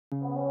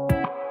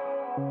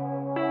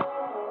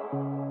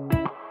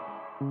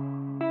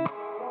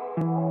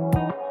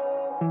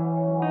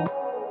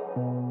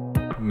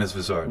Miss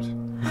Vizzard.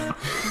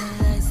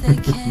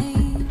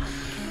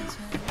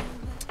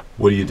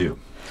 What do you do?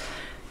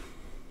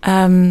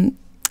 I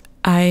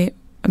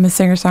am a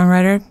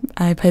singer-songwriter.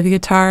 I play the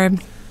guitar,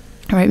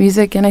 I write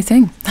music, and I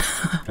sing.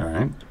 All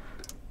right.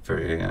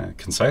 Very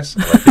concise. I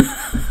like it.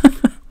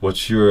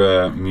 What's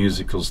your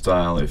musical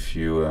style if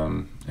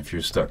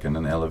you're stuck in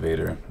an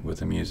elevator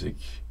with a music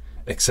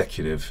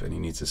executive and you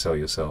need to sell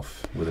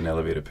yourself with an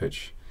elevator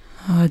pitch?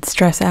 Oh, I'd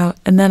stress out.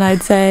 And then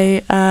I'd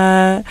say,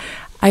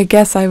 I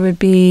guess I would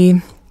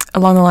be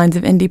along the lines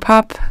of indie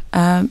pop,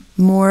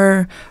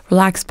 more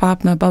relaxed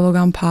pop, not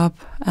bubblegum pop.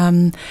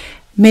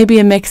 Maybe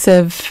a mix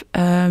of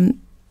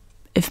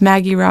if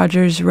Maggie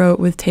Rogers wrote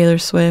with Taylor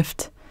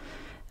Swift,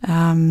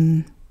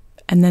 and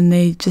then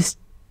they just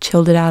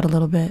chilled it out a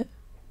little bit.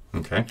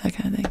 Okay. That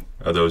kind of thing.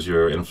 Are those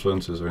your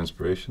influences or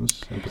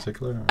inspirations in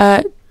particular?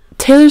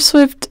 Taylor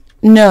Swift,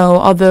 no.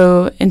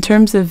 Although in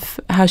terms of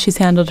how she's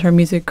handled her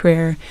music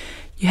career,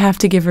 you have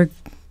to give her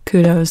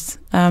kudos.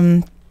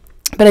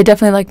 But I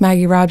definitely like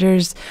Maggie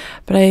Rogers.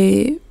 But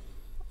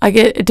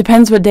it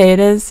depends what day it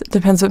is. It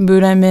depends what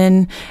mood I'm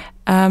in.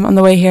 On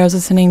the way here, I was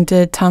listening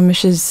to Tom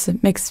Mish's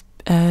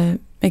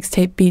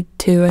mixtape Beat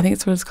 2, I think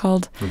it's what it's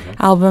called,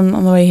 album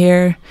on the way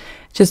here.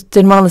 Just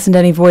didn't want to listen to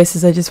any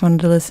voices. I just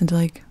wanted to listen to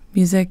like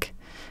music.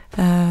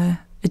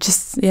 It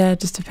just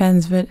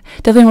depends. But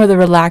definitely more the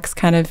relaxed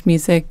kind of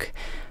music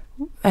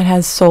that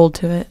has soul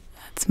to it.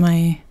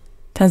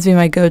 Tends to be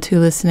my go-to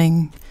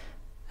listening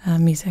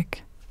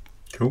music.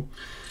 Cool.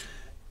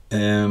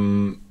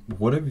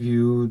 What have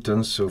you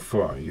done so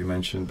far? You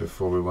mentioned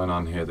before we went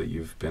on here that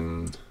you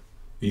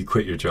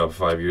quit your job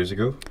 5 years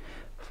ago?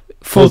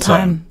 Full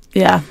time.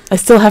 Yeah. I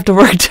still have to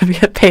work to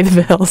pay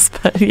the bills,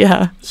 but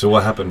yeah. So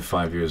what happened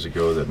 5 years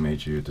ago that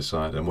made you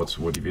decide, and what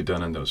have you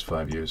done in those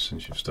 5 years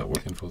since you've started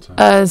working full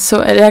time?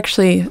 So it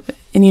actually,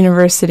 in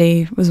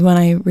university, was when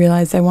I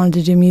realized I wanted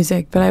to do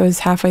music, but I was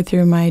halfway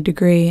through my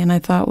degree, and I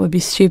thought it would be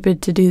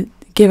stupid to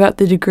give out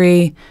the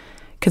degree,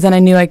 because then I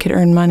knew I could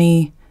earn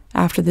money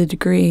after the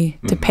degree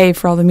to pay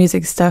for all the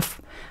music stuff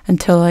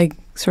until I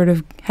sort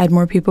of had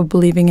more people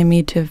believing in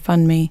me to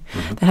fund me.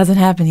 That hasn't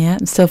happened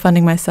yet. I'm still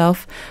funding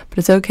myself, but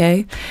it's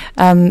okay.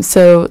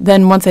 So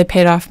then once I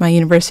paid off my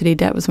university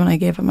debt was when I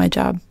gave up my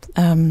job.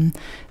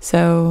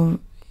 So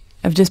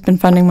I've just been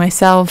funding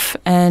myself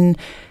and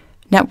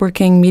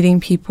networking, meeting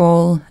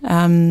people.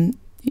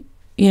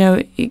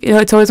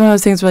 It's always one of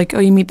those things where like, oh,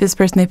 you meet this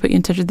person, they put you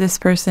in touch with this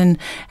person,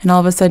 and all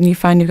of a sudden you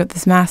find you've got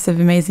this massive,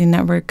 amazing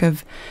network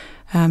of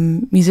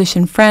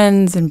musician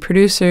friends and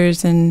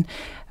producers and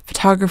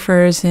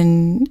photographers,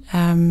 and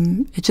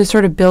it just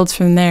sort of builds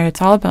from there.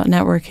 It's all about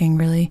networking,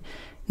 really.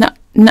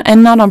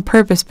 Not on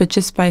purpose, but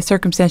just by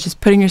circumstance, just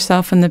putting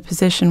yourself in the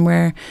position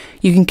where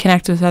you can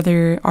connect with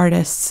other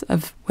artists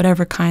of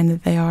whatever kind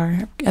that they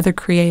are, other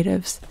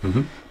creatives.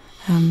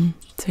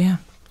 So yeah.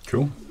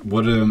 Cool.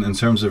 What in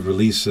terms of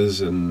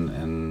releases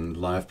and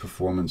live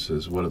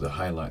performances, what are the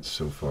highlights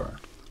so far?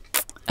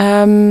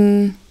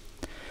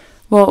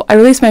 Well, I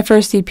released my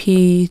first EP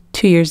 2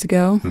 years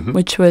ago,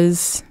 which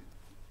was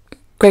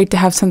great to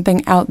have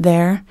something out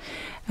there.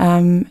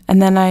 And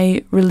then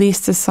I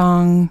released a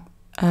song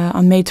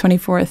on May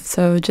 24th,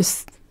 so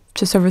just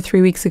over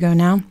 3 weeks ago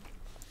now,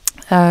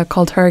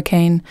 called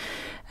Hurricane.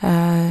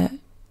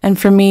 And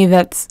for me,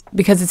 that's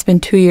because it's been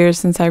 2 years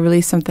since I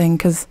released something,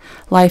 because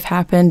life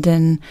happened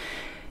and,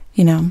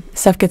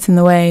 stuff gets in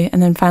the way.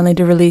 And then finally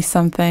to release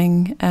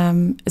something,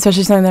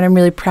 especially something that I'm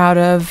really proud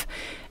of,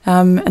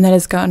 and that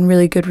has gotten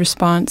really good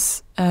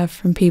response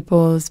from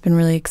people, has been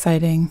really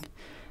exciting.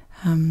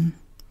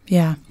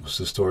 Yeah. What's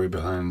the story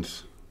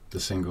behind the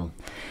single?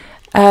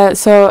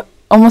 So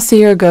almost a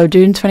year ago,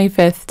 June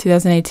 25th,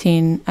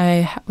 2018,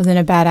 I was in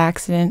a bad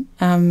accident,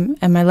 and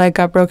my leg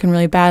got broken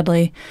really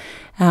badly.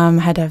 I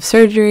had to have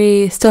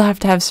surgery, still have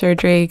to have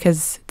surgery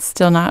because it's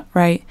still not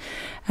right.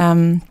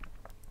 And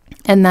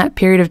that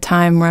period of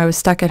time where I was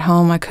stuck at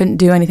home, I couldn't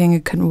do anything, I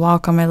couldn't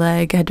walk on my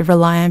leg. I had to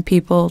rely on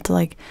people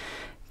to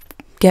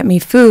get me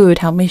food,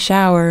 help me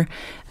shower.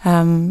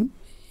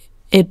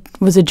 It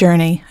was a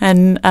journey,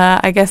 and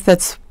I guess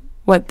that's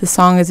what the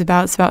song is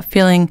about. It's about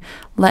feeling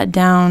let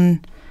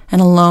down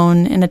and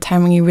alone in a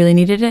time when you really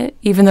needed it,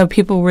 even though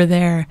people were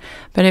there.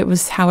 But it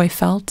was how I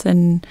felt,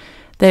 and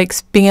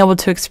being able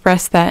to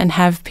express that and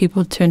have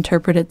people to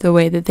interpret it the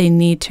way that they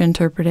need to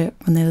interpret it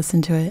when they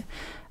listen to it.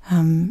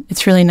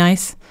 It's really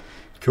nice.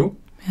 Cool.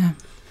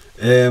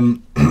 Yeah.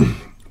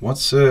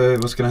 What's going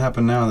to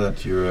happen now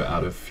that you're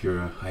out of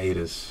your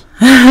hiatus?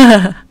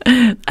 I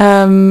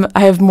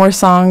have more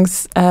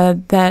songs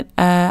that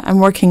I'm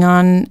working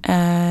on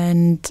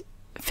and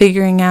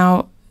figuring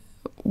out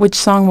which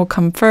song will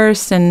come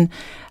first. And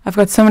I've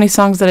got so many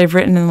songs that I've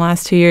written in the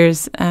last 2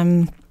 years.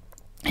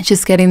 It's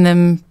just getting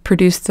them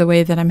produced the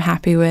way that I'm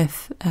happy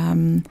with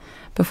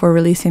before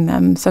releasing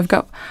them. So I've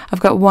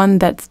got one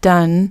that's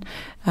done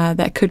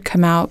that could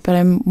come out, but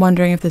I'm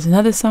wondering if there's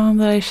another song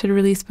that I should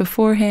release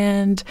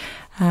beforehand.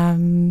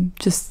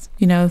 It's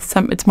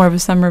more of a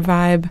summer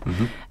vibe.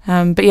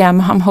 But yeah,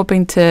 I'm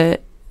hoping to,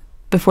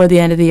 before the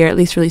end of the year, at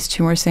least release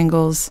 2 more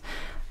singles.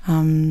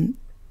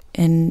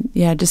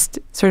 yeah, just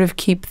sort of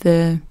keep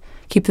the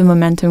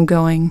momentum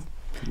going.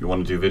 You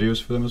want to do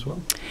videos for them as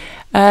well?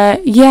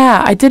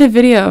 Yeah, I did a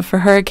video for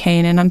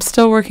Hurricane, and I'm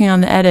still working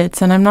on the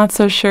edits, and I'm not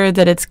so sure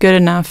that it's good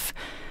enough.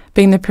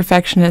 Being the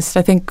perfectionist,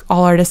 I think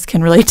all artists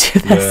can relate to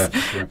this.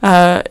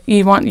 Yeah, sure.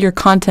 You want your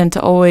content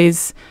to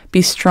always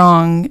be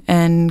strong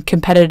and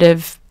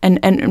competitive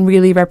and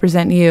really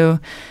represent you.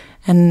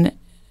 And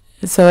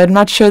so I'm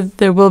not sure that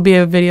there will be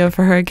a video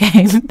for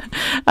Hurricane.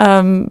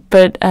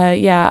 But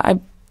yeah,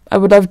 I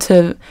would love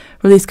to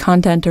release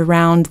content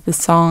around the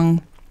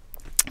song.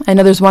 I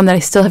know there's one that I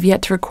still have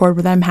yet to record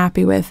that I'm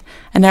happy with.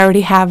 And I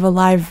already have a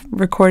live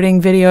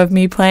recording video of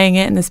me playing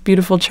it in this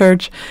beautiful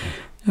church.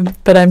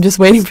 But I'm just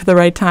waiting for the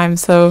right time.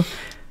 So,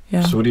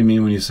 yeah. So what do you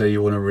mean when you say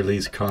you want to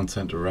release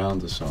content around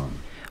the song?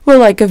 Well,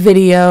 like a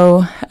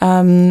video,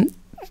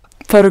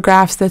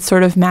 photographs that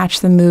sort of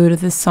match the mood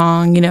of the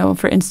song,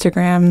 for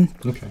Instagram.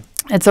 Okay.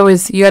 It's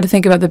always, you got to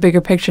think about the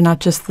bigger picture, not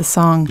just the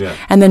song. Yeah.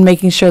 And then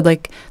making sure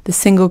like the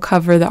single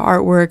cover, the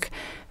artwork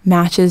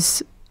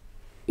matches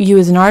you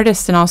as an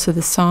artist and also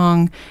the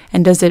song.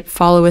 And does it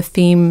follow a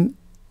theme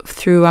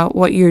throughout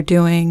what you're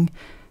doing?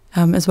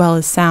 As well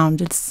as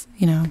sound. It's,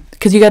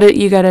 because you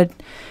gotta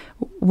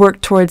work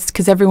towards,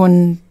 because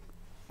everyone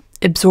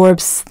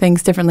absorbs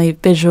things differently,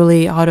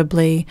 visually,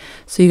 audibly.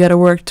 So you gotta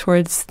work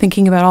towards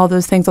thinking about all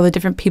those things, all the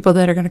different people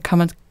that are gonna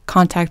come in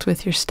contact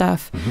with your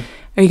stuff. Mm-hmm.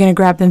 Are you gonna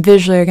grab them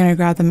visually? Are you gonna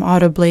grab them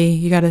audibly?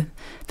 You gotta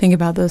think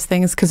about those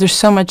things, because there's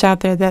so much out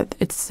there that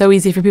it's so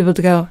easy for people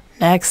to go,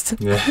 next.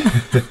 Yeah,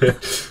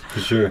 for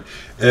sure.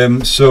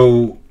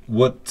 So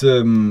what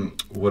are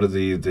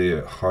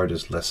the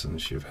hardest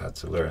lessons you've had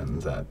to learn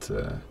that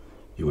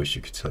you wish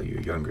you could tell your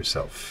younger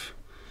self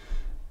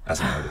as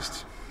an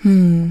artist?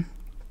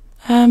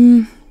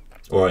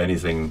 Or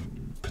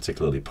anything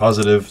particularly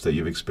positive that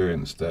you've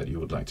experienced that you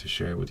would like to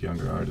share with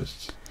younger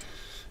artists?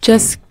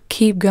 Just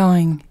keep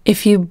going.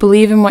 If you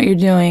believe in what you're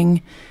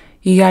doing,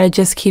 you got to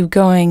just keep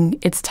going.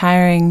 It's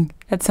tiring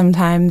at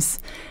sometimes.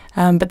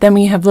 But then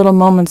when you have little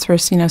moments where,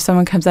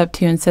 someone comes up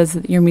to you and says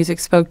that your music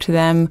spoke to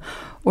them,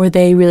 or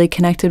they really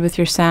connected with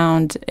your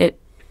sound, it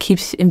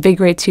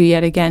invigorates you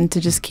yet again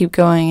to just keep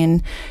going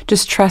and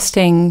just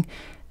trusting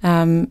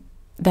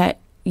that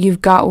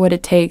you've got what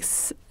it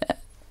takes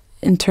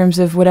in terms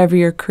of whatever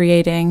you're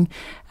creating.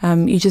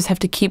 You just have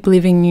to keep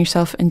believing in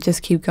yourself and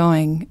just keep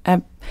going.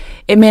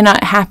 It may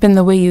not happen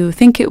the way you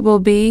think it will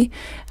be,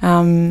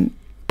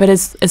 but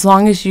as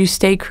long as you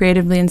stay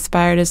creatively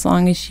inspired, as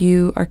long as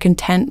you are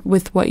content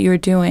with what you're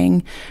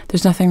doing,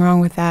 there's nothing wrong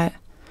with that.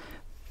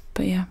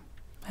 But yeah,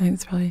 I think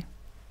that's probably...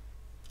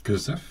 Good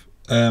stuff.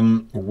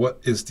 What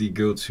is the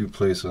go-to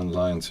place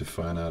online to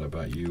find out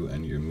about you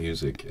and your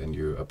music and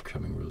your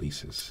upcoming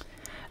releases?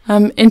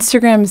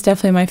 Instagram is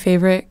definitely my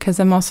favorite because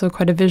I'm also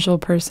quite a visual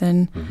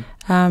person.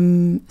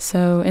 Mm-hmm.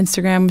 So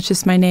Instagram is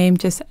just my name,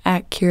 just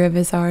at Ciara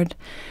Vizzard.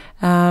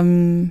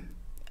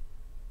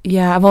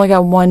 Yeah, I've only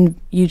got one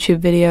YouTube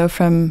video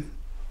from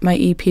my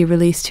EP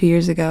released 2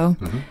 years ago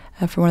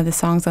for one of the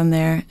songs on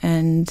there.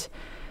 And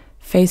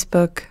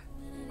Facebook...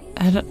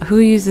 who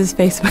uses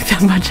Facebook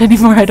that much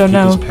anymore? I don't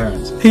know.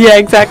 Parents. Yeah,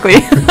 exactly.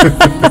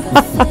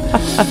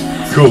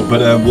 Cool, but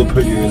we'll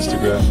put your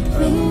Instagram.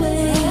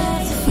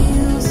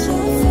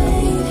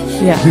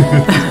 Yeah.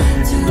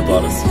 The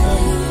bottom.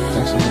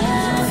 Thanks so much.